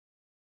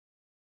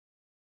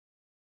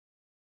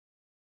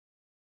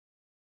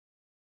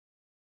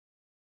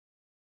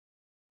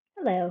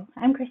Hello,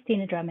 I'm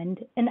Christina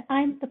Drummond, and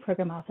I'm the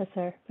Program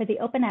Officer for the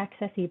Open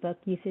Access eBook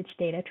Usage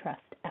Data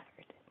Trust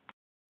effort.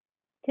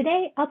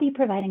 Today, I'll be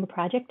providing a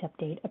project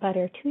update about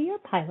our 2-year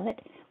pilot,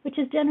 which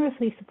is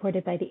generously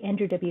supported by the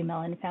Andrew W.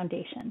 Mellon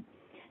Foundation.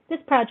 This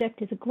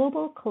project is a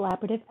global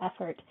collaborative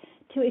effort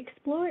to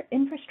explore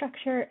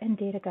infrastructure and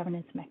data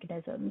governance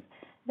mechanisms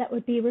that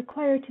would be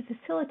required to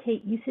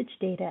facilitate usage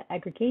data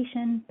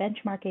aggregation,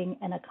 benchmarking,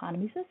 and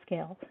economies of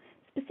scale,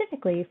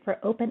 specifically for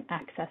open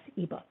access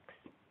ebooks.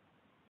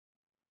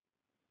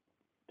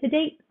 To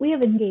date, we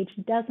have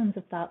engaged dozens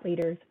of thought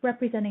leaders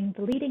representing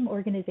the leading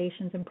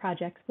organizations and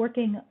projects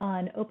working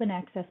on open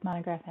access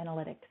monograph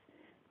analytics.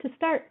 To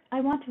start,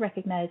 I want to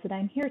recognize that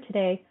I'm here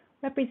today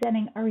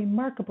representing a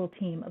remarkable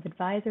team of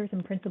advisors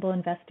and principal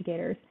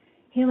investigators,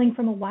 hailing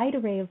from a wide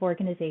array of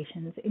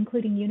organizations,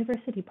 including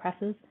university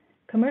presses,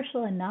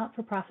 commercial and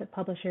not-for-profit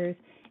publishers,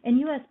 and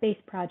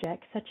US-based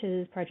projects such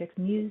as Projects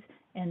Muse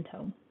and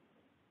Tome.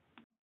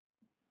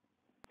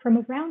 From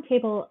a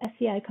roundtable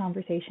SCI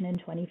conversation in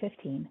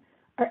 2015,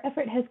 our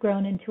effort has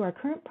grown into our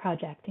current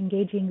project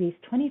engaging these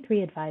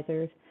 23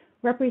 advisors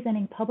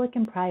representing public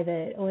and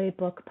private OA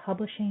book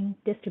publishing,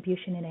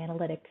 distribution, and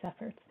analytics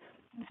efforts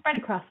spread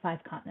across 5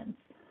 continents.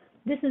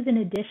 This is in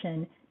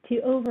addition to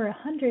over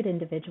 100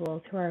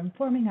 individuals who are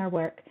informing our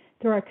work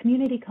through our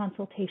community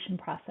consultation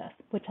process,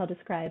 which I'll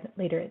describe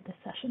later in this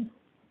session.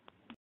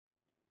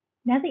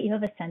 Now that you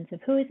have a sense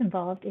of who is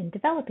involved in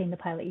developing the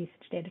Pilot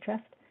Usage Data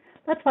Trust,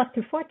 let's walk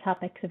through 4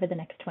 topics over the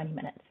next 20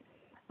 minutes.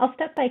 I'll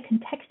start by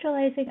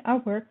contextualizing our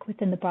work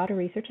within the broader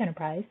research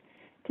enterprise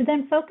to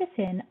then focus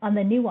in on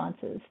the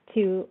nuances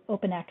to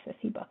open access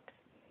ebooks.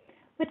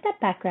 With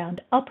that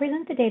background, I'll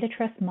present the data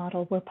trust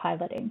model we're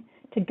piloting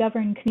to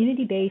govern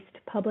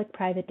community-based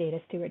public-private data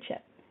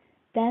stewardship.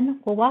 Then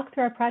we'll walk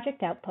through our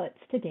project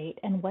outputs to date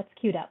and what's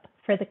queued up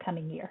for the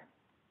coming year.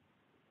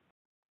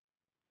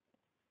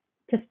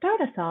 To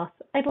start us off,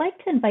 I'd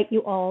like to invite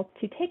you all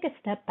to take a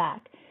step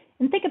back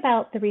and think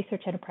about the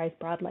research enterprise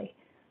broadly.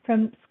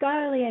 From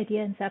scholarly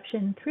idea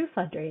inception through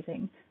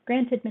fundraising,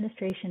 grant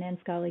administration, and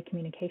scholarly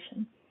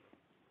communication.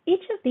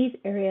 Each of these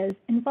areas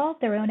involve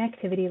their own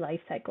activity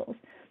life cycles,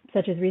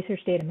 such as research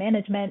data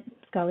management,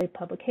 scholarly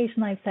publication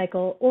life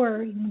cycle,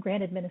 or even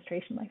grant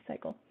administration life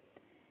cycle.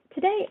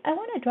 Today, I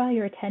want to draw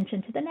your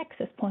attention to the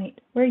nexus point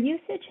where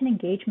usage and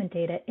engagement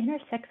data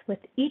intersects with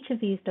each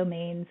of these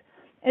domains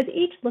as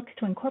each looks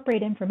to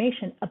incorporate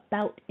information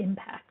about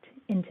impact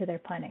into their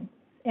planning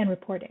and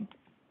reporting.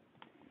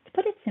 To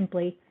put it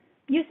simply,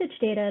 usage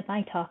data in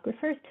my talk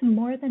refers to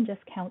more than just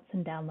counts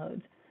and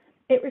downloads.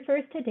 It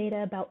refers to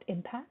data about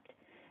impact,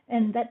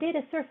 and that data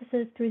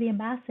surfaces through the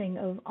amassing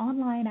of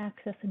online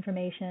access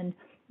information,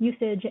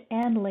 usage,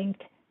 and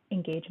linked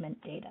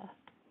engagement data.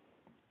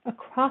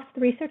 Across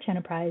the research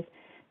enterprise,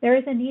 there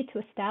is a need to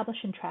establish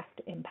and track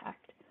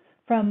impact.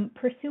 From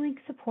pursuing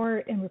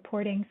support and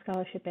reporting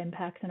scholarship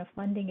impacts in a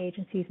funding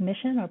agency's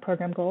mission or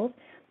program goals,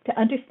 to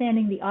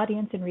understanding the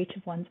audience and reach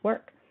of one's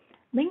work.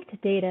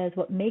 Linked data is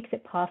what makes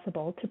it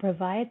possible to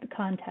provide the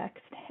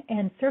context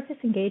and surface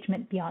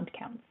engagement beyond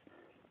counts.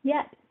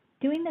 Yet,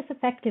 doing this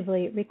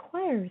effectively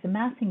requires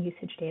amassing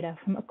usage data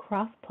from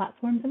across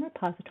platforms and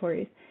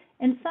repositories,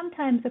 and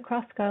sometimes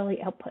across scholarly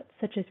outputs,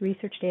 such as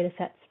research data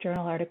sets,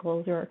 journal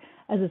articles, or,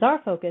 as is our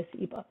focus,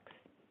 ebooks.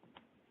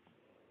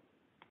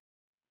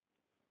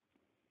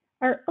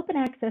 Our Open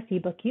Access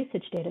eBook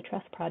Usage Data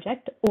Trust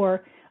project,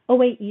 or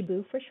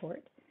OA-EBOO for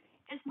short,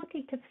 is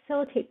looking to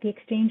facilitate the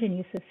exchange and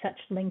use of such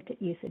linked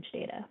usage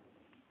data.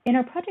 In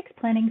our project's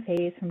planning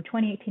phase from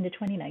 2018 to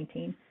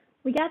 2019,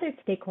 we gathered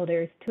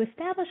stakeholders to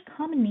establish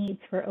common needs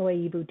for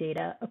OA-EBOO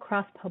data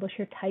across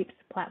publisher types,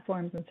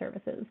 platforms, and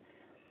services.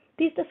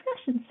 These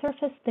discussions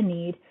surfaced the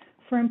need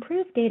for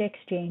improved data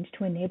exchange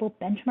to enable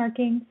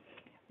benchmarking,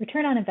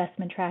 return on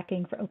investment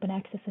tracking for open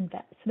access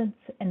investments,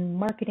 and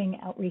marketing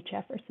outreach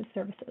efforts of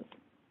services.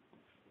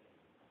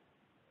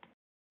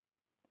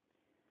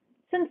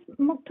 Since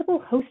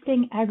multiple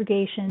hosting,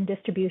 aggregation,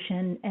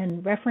 distribution,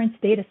 and reference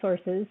data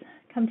sources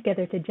come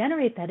together to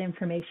generate that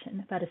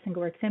information about a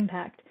single work's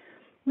impact,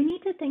 we need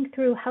to think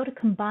through how to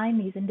combine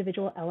these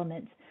individual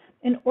elements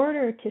in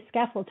order to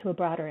scaffold to a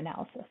broader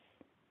analysis.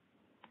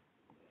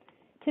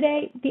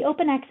 Today, the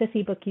open access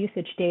ebook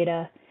usage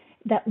data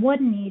that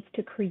one needs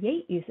to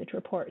create usage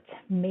reports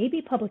may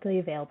be publicly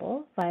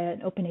available via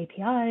open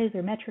APIs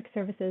or metric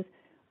services,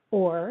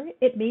 or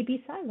it may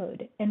be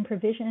siloed and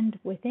provisioned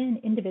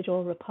within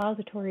individual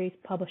repositories,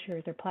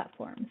 publishers, or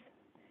platforms.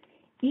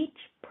 Each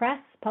press,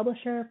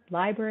 publisher,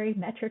 library,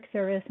 metric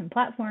service, and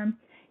platform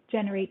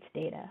generates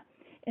data,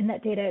 and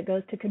that data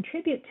goes to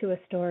contribute to a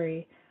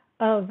story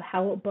of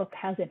how a book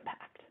has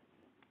impact.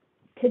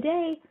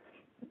 Today,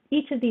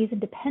 each of these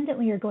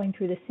independently are going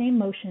through the same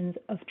motions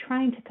of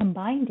trying to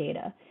combine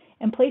data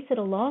and place it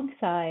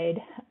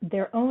alongside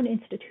their own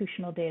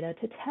institutional data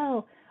to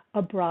tell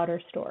a broader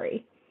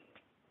story.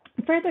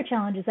 A further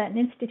challenge is that an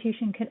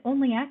institution can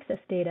only access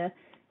data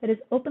that is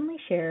openly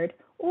shared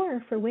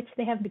or for which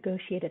they have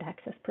negotiated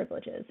access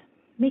privileges,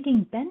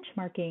 making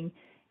benchmarking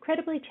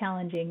incredibly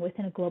challenging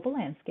within a global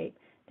landscape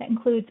that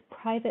includes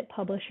private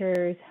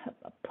publishers,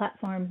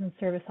 platforms, and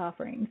service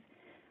offerings.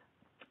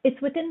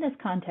 It's within this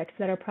context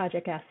that our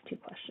project asks two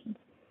questions.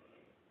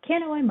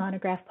 Can OA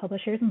Monograph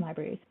publishers and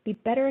libraries be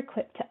better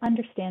equipped to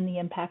understand the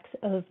impacts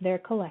of their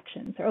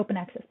collections or open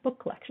access book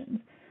collections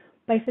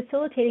by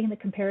facilitating the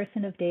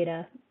comparison of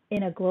data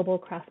in a global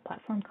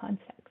cross-platform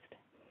context?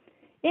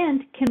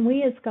 And can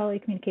we as scholarly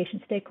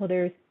communication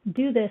stakeholders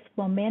do this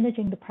while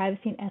managing the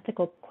privacy and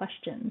ethical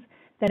questions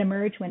that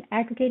emerge when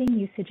aggregating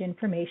usage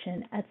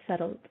information at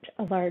such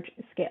a large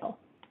scale?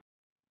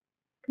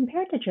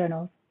 Compared to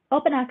journals,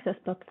 open access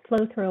books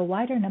flow through a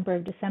wider number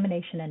of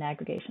dissemination and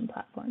aggregation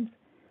platforms.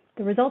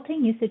 The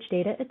resulting usage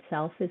data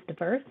itself is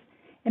diverse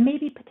and may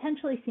be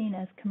potentially seen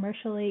as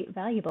commercially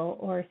valuable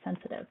or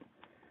sensitive.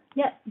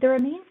 Yet there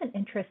remains an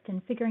interest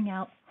in figuring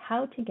out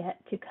how to get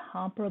to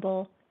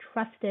comparable,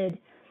 trusted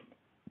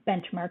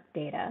benchmark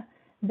data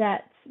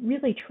that's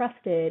really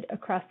trusted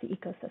across the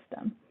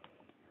ecosystem.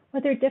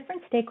 Whether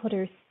different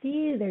stakeholders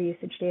see their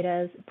usage data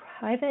as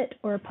private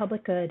or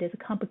public good is a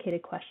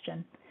complicated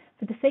question.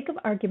 For the sake of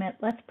argument,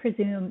 let's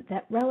presume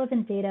that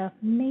relevant data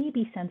may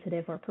be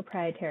sensitive or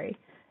proprietary,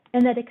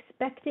 and that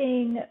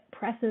expecting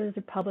presses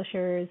or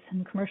publishers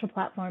and commercial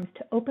platforms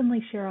to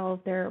openly share all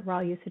of their raw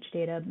usage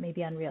data may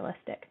be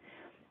unrealistic,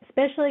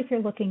 especially if you're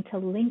looking to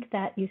link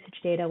that usage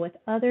data with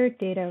other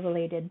data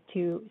related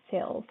to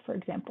sales, for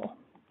example.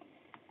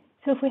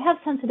 So if we have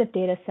sensitive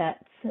data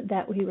sets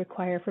that we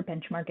require for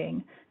benchmarking,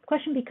 the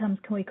question becomes,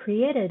 can we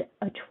create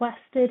a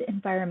trusted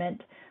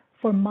environment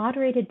for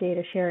moderated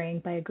data sharing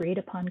by agreed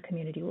upon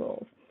community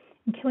rules?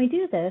 And can we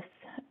do this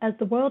as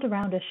the world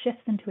around us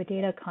shifts into a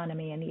data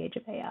economy in the age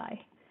of AI?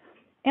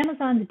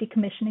 Amazon's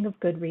decommissioning of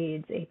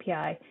Goodreads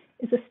API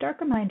is a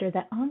stark reminder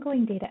that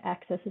ongoing data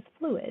access is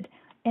fluid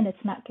and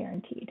it's not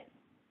guaranteed.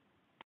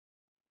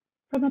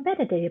 From a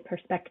metadata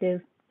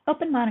perspective,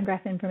 open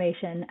monograph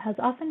information has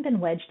often been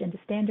wedged into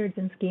standards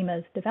and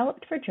schemas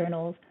developed for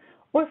journals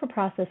or for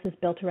processes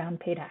built around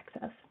paid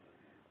access.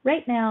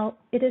 Right now,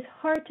 it is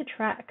hard to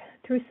track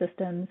through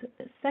systems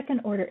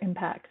second-order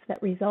impacts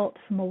that result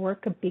from a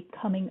work of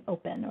becoming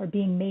open or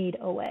being made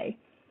OA.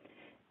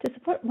 To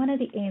support one of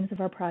the aims of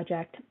our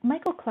project,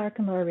 Michael Clark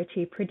and Laura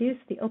Ritchie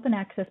produced the Open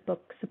Access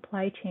Book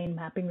Supply Chain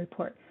Mapping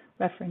Report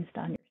referenced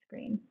on your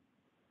screen.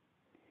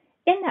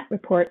 In that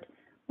report,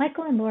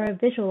 Michael and Laura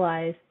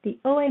visualized the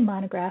OA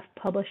Monograph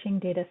publishing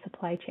data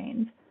supply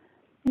chains.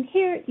 And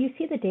here you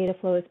see the data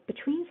flows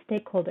between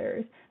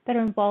stakeholders that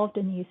are involved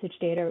in usage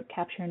data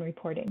capture and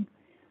reporting.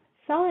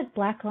 Solid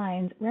black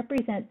lines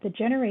represent the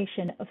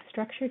generation of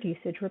structured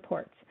usage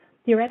reports,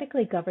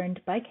 theoretically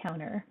governed by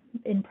counter.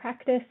 In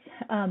practice,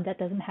 that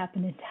doesn't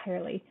happen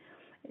entirely.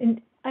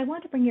 And I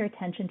want to bring your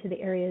attention to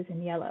the areas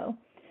in yellow,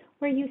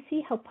 where you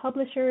see how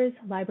publishers,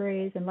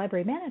 libraries, and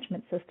library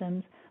management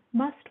systems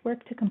must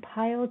work to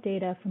compile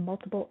data from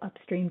multiple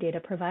upstream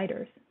data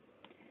providers.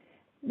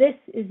 This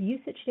is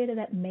usage data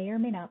that may or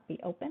may not be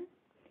open,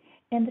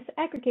 and this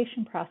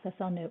aggregation process,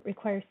 I'll note,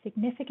 requires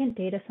significant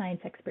data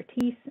science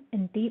expertise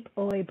and deep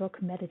OA book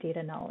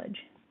metadata knowledge.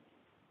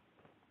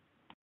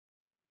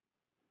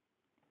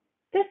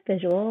 This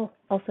visual,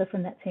 also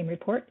from that same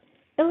report,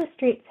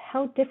 illustrates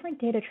how different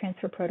data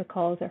transfer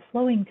protocols are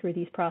flowing through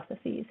these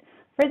processes,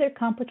 further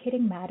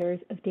complicating matters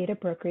of data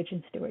brokerage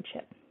and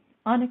stewardship.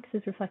 Onyx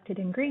is reflected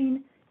in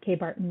green,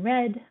 KBART in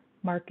red,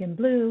 MARC in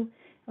blue,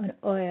 and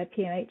OA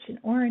PMH in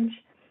orange.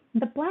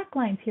 The black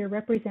lines here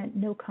represent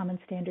no common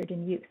standard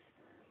in use.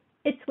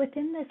 It's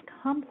within this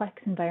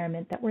complex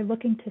environment that we're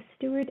looking to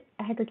steward,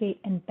 aggregate,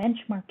 and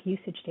benchmark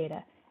usage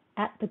data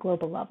at the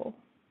global level.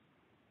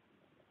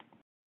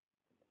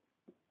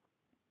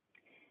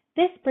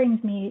 This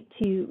brings me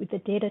to the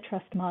data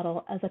trust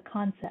model as a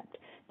concept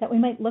that we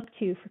might look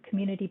to for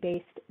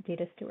community-based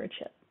data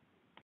stewardship.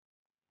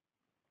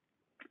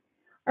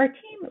 Our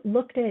team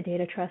looked at a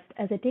data trust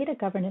as a data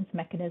governance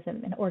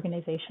mechanism and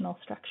organizational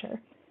structure.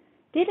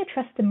 Data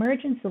trusts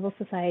emerge in civil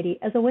society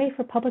as a way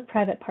for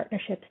public-private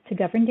partnerships to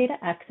govern data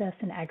access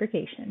and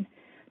aggregation,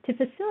 to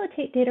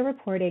facilitate data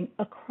reporting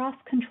across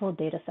controlled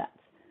data sets.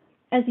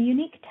 As a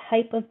unique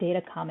type of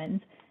data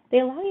commons, they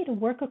allow you to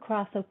work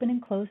across open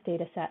and closed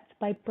data sets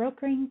by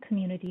brokering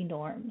community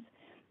norms.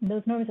 And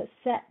those norms that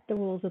set the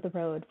rules of the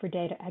road for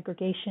data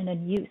aggregation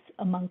and use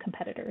among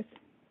competitors.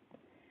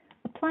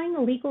 Applying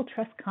a legal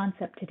trust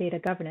concept to data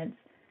governance,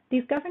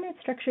 these governance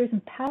structures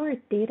empower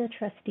data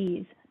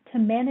trustees to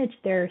manage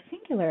their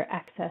singular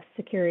access,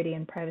 security,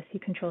 and privacy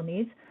control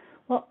needs,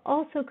 while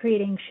also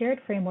creating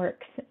shared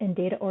frameworks and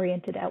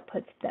data-oriented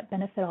outputs that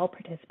benefit all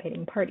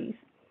participating parties.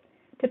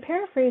 To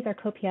paraphrase our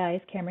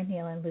co-PIs, Cameron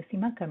Neal and Lucy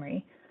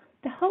Montgomery,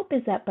 the hope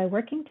is that by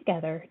working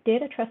together,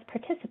 data trust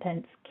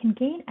participants can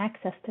gain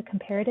access to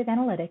comparative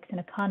analytics and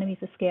economies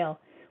of scale,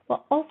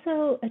 while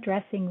also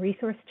addressing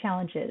resource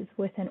challenges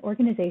within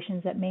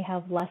organizations that may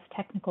have less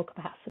technical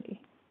capacity.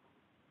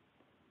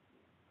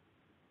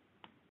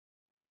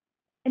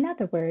 In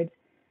other words,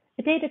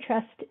 a data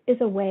trust is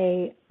a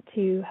way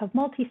to have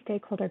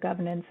multi-stakeholder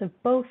governance of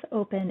both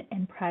open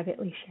and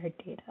privately shared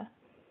data.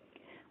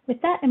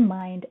 With that in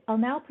mind, I'll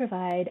now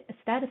provide a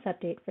status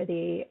update for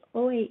the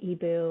OA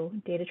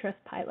eBook Data Trust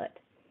pilot.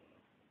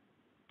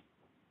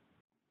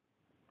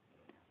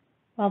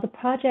 While the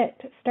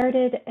project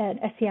started an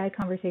SCI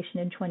conversation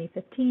in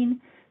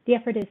 2015, the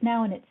effort is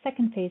now in its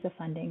second phase of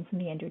funding from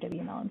the Andrew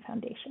W. Mellon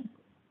Foundation.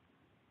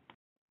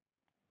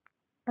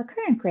 Our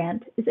current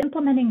grant is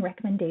implementing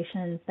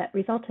recommendations that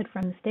resulted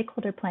from the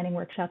stakeholder planning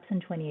workshops in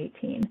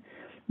 2018.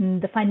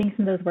 The findings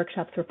from those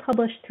workshops were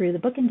published through the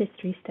Book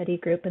Industry Study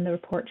Group in the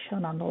report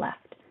shown on the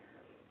left.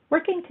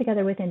 Working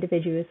together with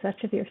individuals such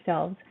as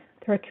yourselves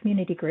through our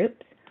community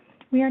groups,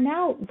 we are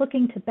now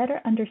looking to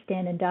better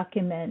understand and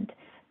document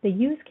the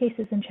use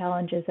cases and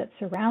challenges that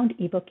surround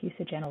eBook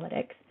usage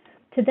analytics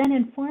to then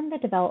inform the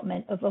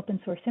development of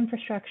open source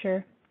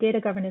infrastructure, data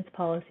governance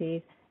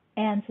policies,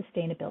 and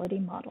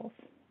sustainability models.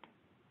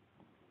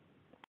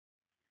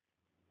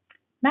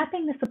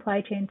 Mapping the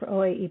supply chain for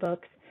OA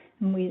eBooks,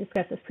 and we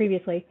discussed this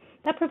previously,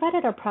 that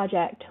provided our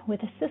project with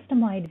a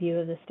system-wide view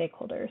of the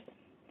stakeholders.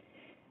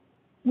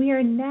 We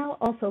are now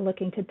also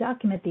looking to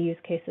document the use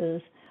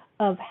cases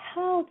of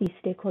how these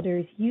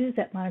stakeholders use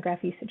that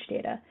Monograph usage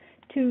data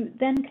to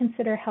then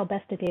consider how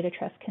best a data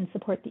trust can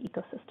support the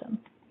ecosystem.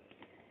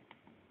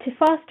 To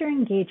foster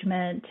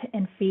engagement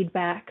and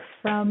feedback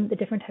from the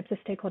different types of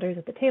stakeholders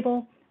at the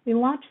table, we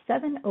launched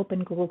 7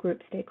 open Google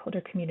Group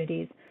stakeholder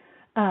communities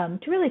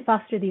to really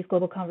foster these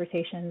global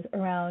conversations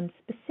around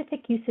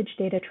specific usage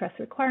data trust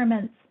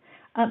requirements,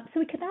 so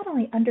we could not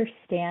only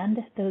understand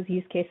those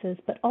use cases,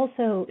 but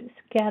also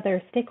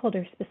gather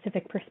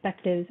stakeholder-specific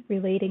perspectives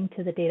relating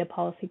to the data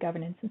policy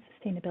governance and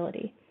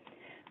sustainability.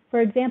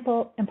 For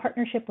example, in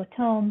partnership with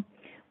Tome,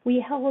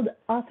 we held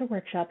author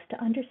workshops to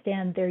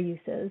understand their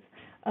uses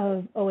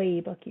of OA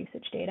eBook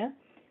usage data.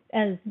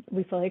 As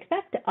we fully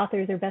expect,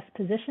 authors are best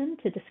positioned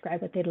to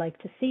describe what they'd like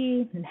to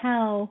see and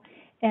how,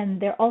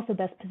 and they're also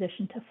best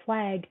positioned to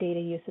flag data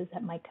uses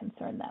that might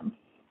concern them.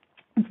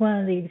 It's one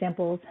of the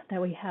examples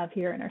that we have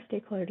here in our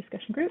stakeholder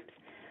discussion groups.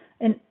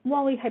 And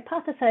while we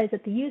hypothesize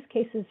that the use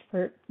cases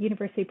for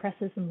university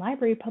presses and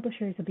library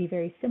publishers will be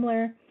very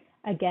similar,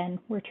 again,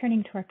 we're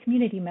turning to our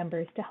community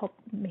members to help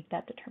make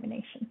that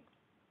determination.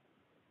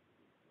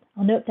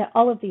 I'll note that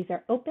all of these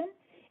are open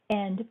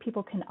and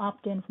people can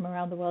opt in from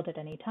around the world at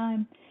any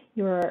time.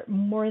 You're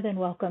more than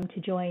welcome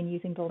to join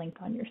using the link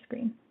on your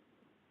screen.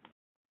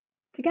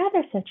 To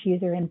gather such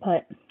user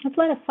input, I've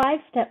led a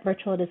 5-step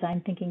virtual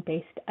design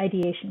thinking-based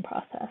ideation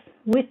process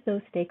with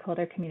those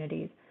stakeholder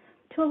communities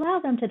to allow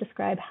them to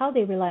describe how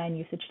they rely on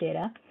usage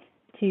data,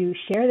 to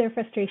share their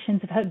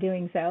frustrations about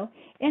doing so,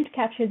 and to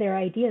capture their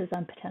ideas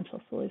on potential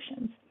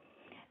solutions.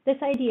 This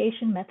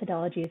ideation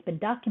methodology has been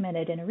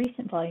documented in a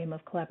recent volume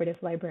of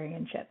collaborative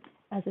librarianship,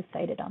 as is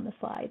cited on the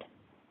slide.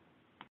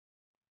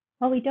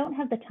 While we don't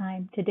have the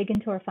time to dig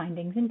into our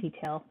findings in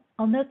detail,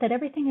 I'll note that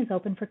everything is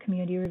open for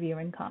community review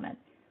and comment.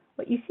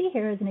 What you see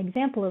here is an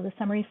example of the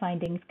summary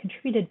findings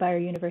contributed by our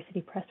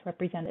university press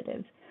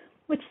representatives,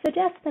 which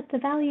suggests that the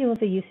value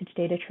of a usage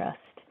data trust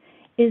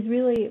is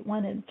really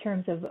one in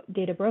terms of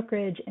data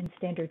brokerage and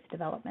standards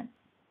development.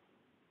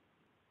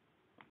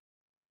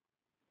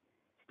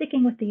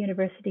 Sticking with the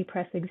university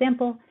press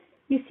example,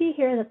 you see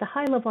here that the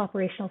high-level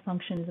operational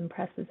functions and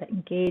presses that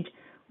engage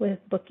with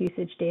book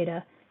usage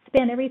data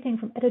span everything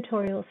from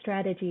editorial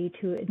strategy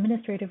to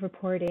administrative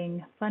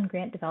reporting, fund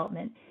grant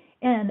development,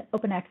 and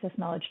open access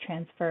knowledge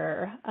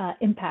transfer,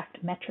 impact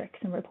metrics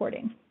and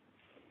reporting.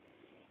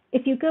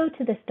 If you go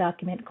to this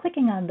document,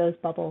 clicking on those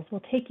bubbles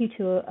will take you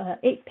to an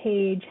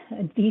 8-page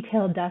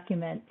detailed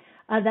document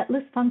that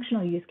lists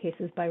functional use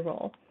cases by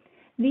role.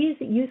 These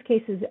use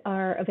cases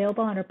are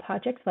available on our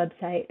project's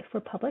website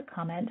for public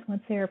comment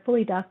once they are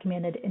fully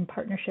documented in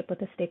partnership with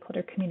the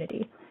stakeholder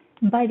community.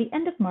 And by the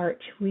end of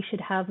March, we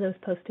should have those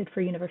posted for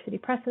university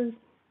presses,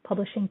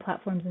 publishing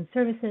platforms and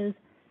services,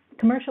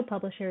 commercial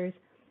publishers,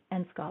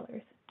 and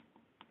scholars.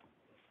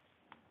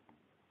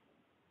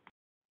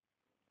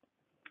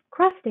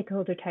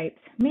 Cross-stakeholder types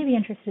may be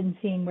interested in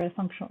seeing where the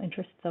functional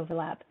interests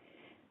overlap.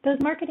 Those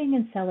marketing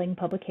and selling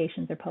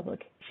publications or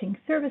publishing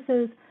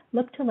services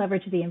look to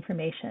leverage the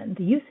information,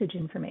 the usage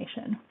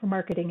information for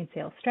marketing and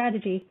sales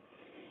strategy,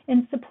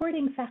 and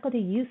supporting faculty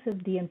use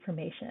of the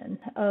information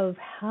of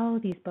how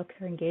these books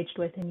are engaged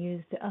with and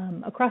used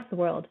across the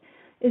world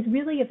is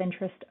really of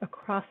interest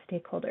across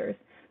stakeholders,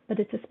 but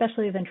it's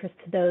especially of interest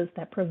to those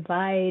that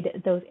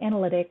provide those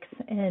analytics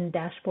and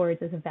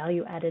dashboards as a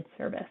value-added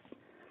service.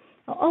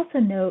 I'll also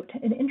note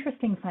an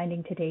interesting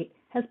finding to date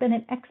has been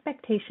an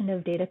expectation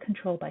of data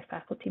control by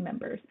faculty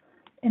members.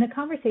 In a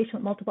conversation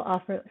with multiple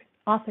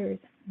authors,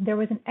 there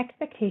was an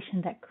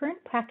expectation that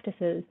current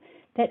practices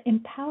that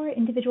empower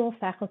individual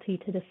faculty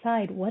to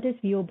decide what is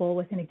viewable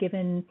within a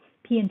given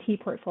P&T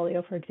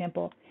portfolio, for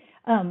example,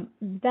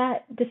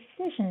 that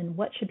decision,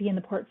 what should be in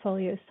the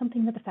portfolio, is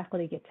something that the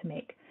faculty get to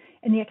make.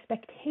 And the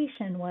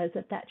expectation was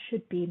that that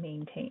should be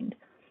maintained.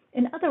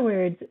 In other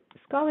words,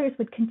 scholars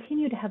would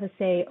continue to have a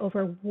say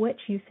over which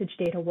usage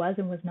data was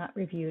and was not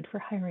reviewed for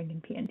hiring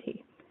in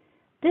P&T.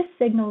 This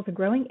signals a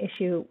growing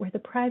issue where the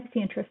privacy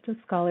interests of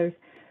scholars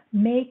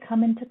may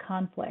come into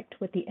conflict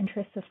with the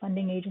interests of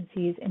funding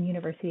agencies and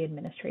university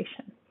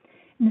administration.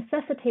 It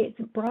necessitates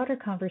broader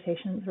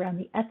conversations around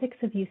the ethics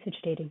of usage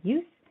data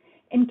use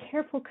and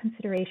careful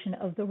consideration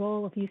of the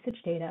role of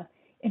usage data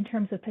in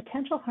terms of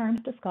potential harms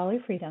to scholarly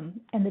freedom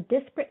and the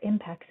disparate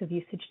impacts of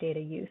usage data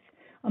use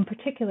on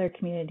particular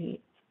communities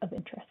of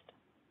interest.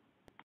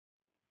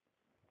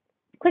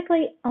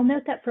 Quickly, I'll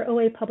note that for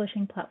OA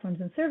publishing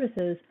platforms and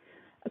services,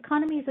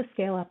 economies of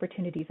scale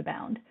opportunities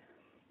abound.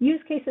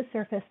 Use cases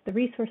surface the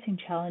resourcing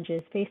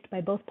challenges faced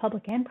by both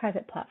public and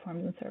private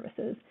platforms and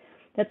services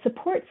that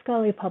support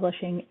scholarly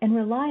publishing and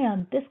rely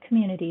on this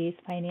community's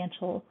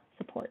financial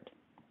support.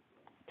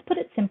 To put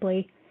it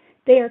simply,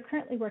 they are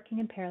currently working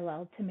in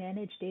parallel to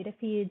manage data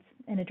feeds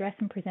and address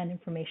and present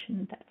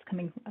information that's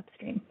coming from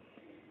upstream.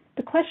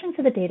 The question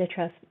for the data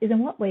trust is, in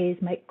what ways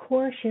might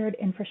core shared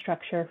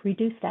infrastructure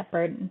reduce that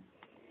burden?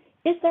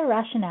 Is there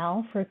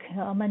rationale for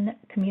common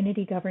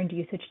community-governed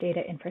usage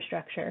data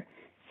infrastructure,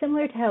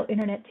 similar to how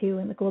Internet 2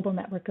 and the global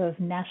network of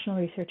national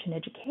research and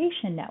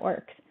education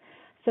networks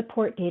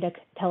support data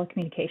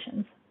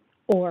telecommunications?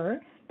 Or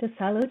does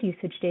siloed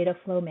usage data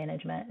flow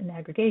management and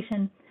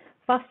aggregation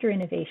foster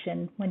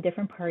innovation when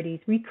different parties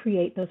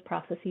recreate those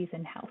processes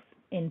in-house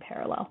in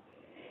parallel?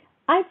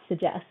 I'd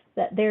suggest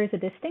that there is a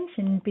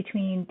distinction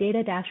between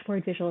data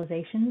dashboard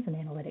visualizations and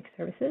analytic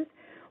services,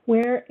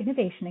 where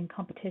innovation and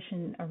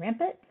competition are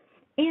rampant,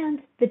 and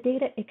the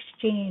data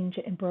exchange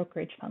and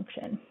brokerage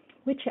function,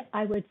 which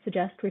I would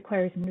suggest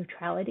requires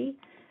neutrality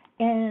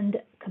and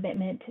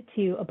commitment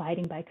to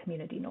abiding by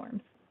community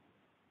norms.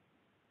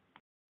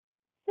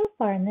 So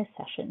far in this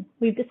session,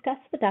 we've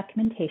discussed the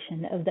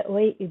documentation of the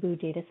OA IBU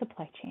data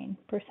supply chain,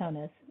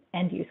 personas,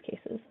 and use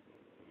cases.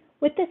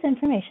 With this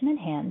information in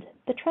hand,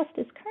 the Trust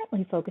is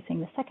currently focusing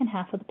the second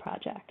half of the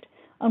project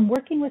on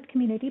working with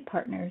community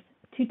partners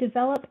to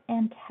develop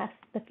and test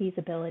the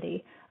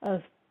feasibility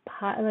of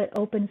pilot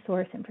open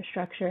source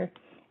infrastructure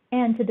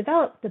and to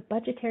develop the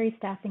budgetary,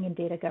 staffing, and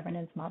data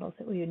governance models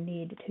that we would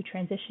need to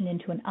transition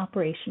into an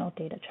operational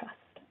data trust.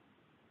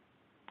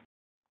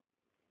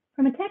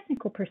 From a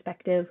technical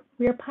perspective,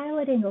 we are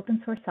piloting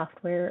open source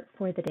software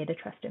for the data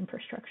trust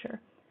infrastructure.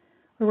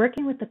 We're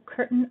working with the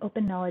Curtin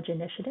Open Knowledge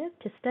Initiative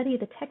to study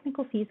the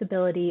technical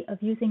feasibility of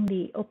using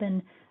the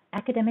Open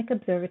Academic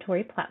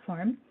Observatory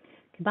platform,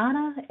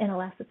 Kibana, and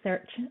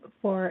Elasticsearch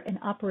for an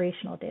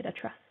operational data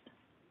trust.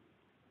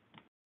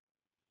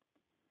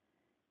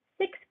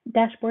 6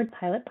 dashboard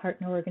pilot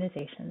partner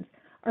organizations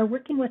are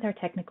working with our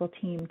technical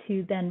team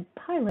to then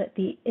pilot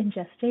the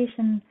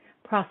ingestion,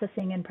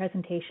 processing, and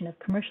presentation of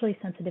commercially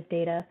sensitive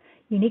data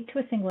unique to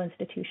a single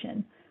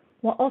institution,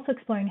 while also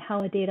exploring how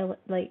a data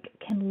lake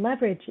can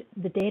leverage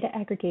the data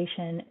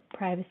aggregation,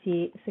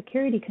 privacy,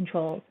 security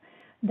controls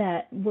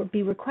that would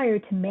be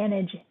required to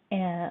manage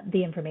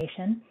the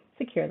information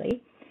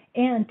securely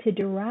and to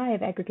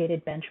derive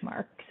aggregated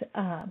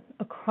benchmarks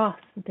across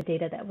the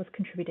data that was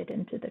contributed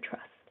into the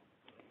trust.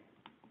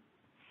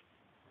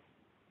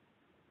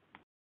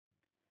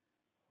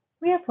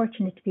 We are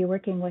fortunate to be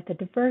working with a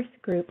diverse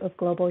group of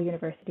global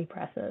university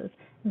presses,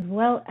 as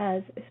well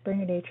as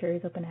Springer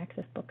Nature's Open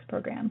Access Books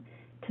program,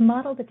 to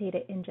model the data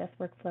ingest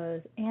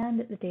workflows and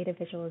the data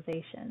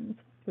visualizations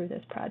through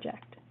this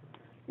project.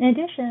 In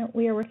addition,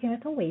 we are working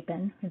with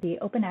OAPEN, the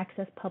Open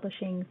Access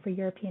Publishing for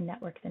European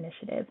Networks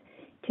initiative,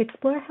 to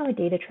explore how a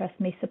data trust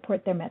may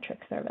support their metric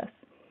service.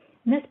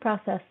 In this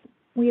process,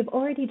 we have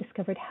already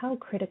discovered how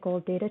critical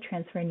data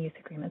transfer and use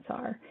agreements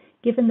are,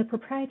 given the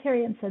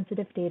proprietary and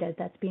sensitive data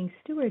that's being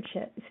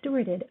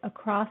stewarded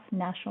across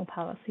national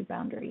policy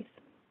boundaries.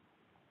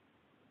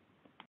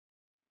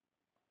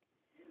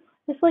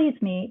 This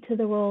leads me to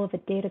the role of a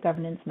data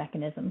governance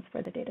mechanisms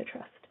for the data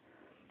trust.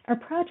 Our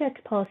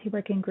project policy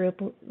working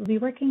group will be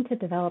working to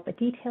develop a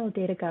detailed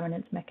data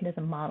governance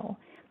mechanism model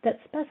that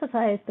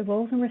specifies the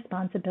roles and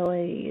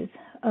responsibilities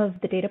of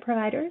the data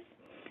providers,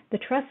 the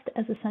trust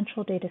as a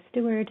central data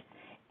steward,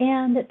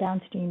 and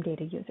downstream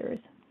data users.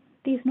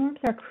 These norms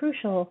are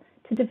crucial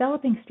to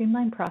developing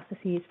streamlined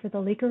processes for the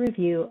legal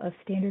review of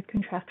standard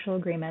contractual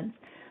agreements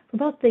for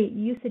both the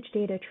usage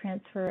data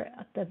transfer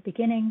at the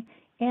beginning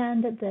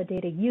and the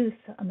data use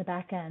on the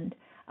back end,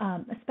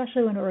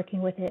 especially when we're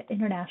working with an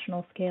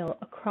international scale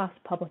across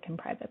public and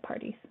private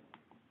parties.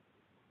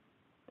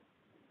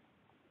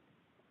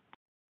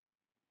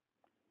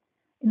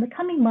 In the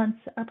coming months,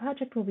 our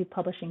project will be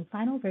publishing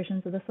final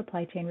versions of the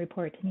supply chain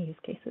report and use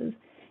cases.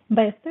 And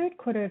by the third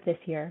quarter of this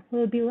year, we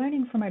will be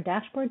learning from our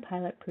dashboard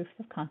pilot proofs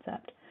of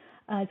concept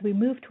as we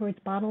move towards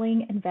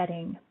modeling and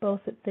vetting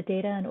both the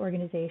data and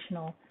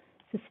organizational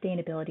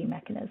sustainability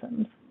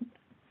mechanisms.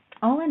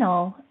 All in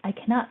all, I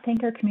cannot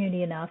thank our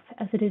community enough,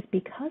 as it is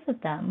because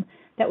of them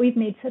that we've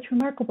made such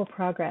remarkable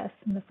progress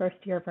in the first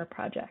year of our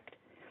project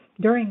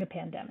during a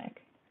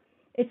pandemic.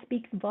 It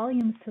speaks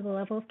volumes to the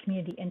level of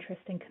community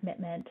interest and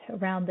commitment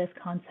around this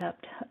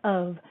concept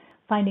of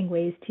finding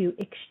ways to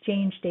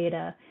exchange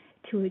data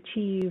to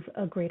achieve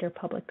a greater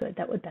public good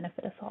that would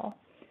benefit us all.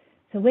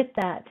 So with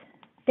that,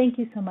 thank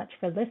you so much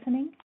for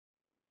listening.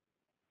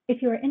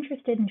 If you are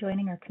interested in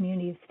joining our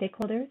community of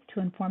stakeholders to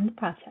inform the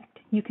project,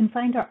 you can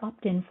find our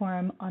opt-in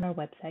form on our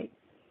website.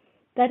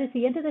 That is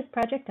the end of this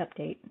project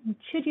update.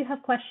 Should you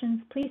have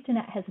questions, please do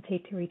not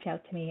hesitate to reach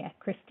out to me at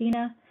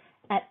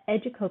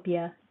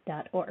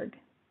Christina@educopia.org.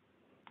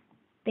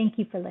 Thank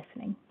you for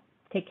listening.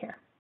 Take care.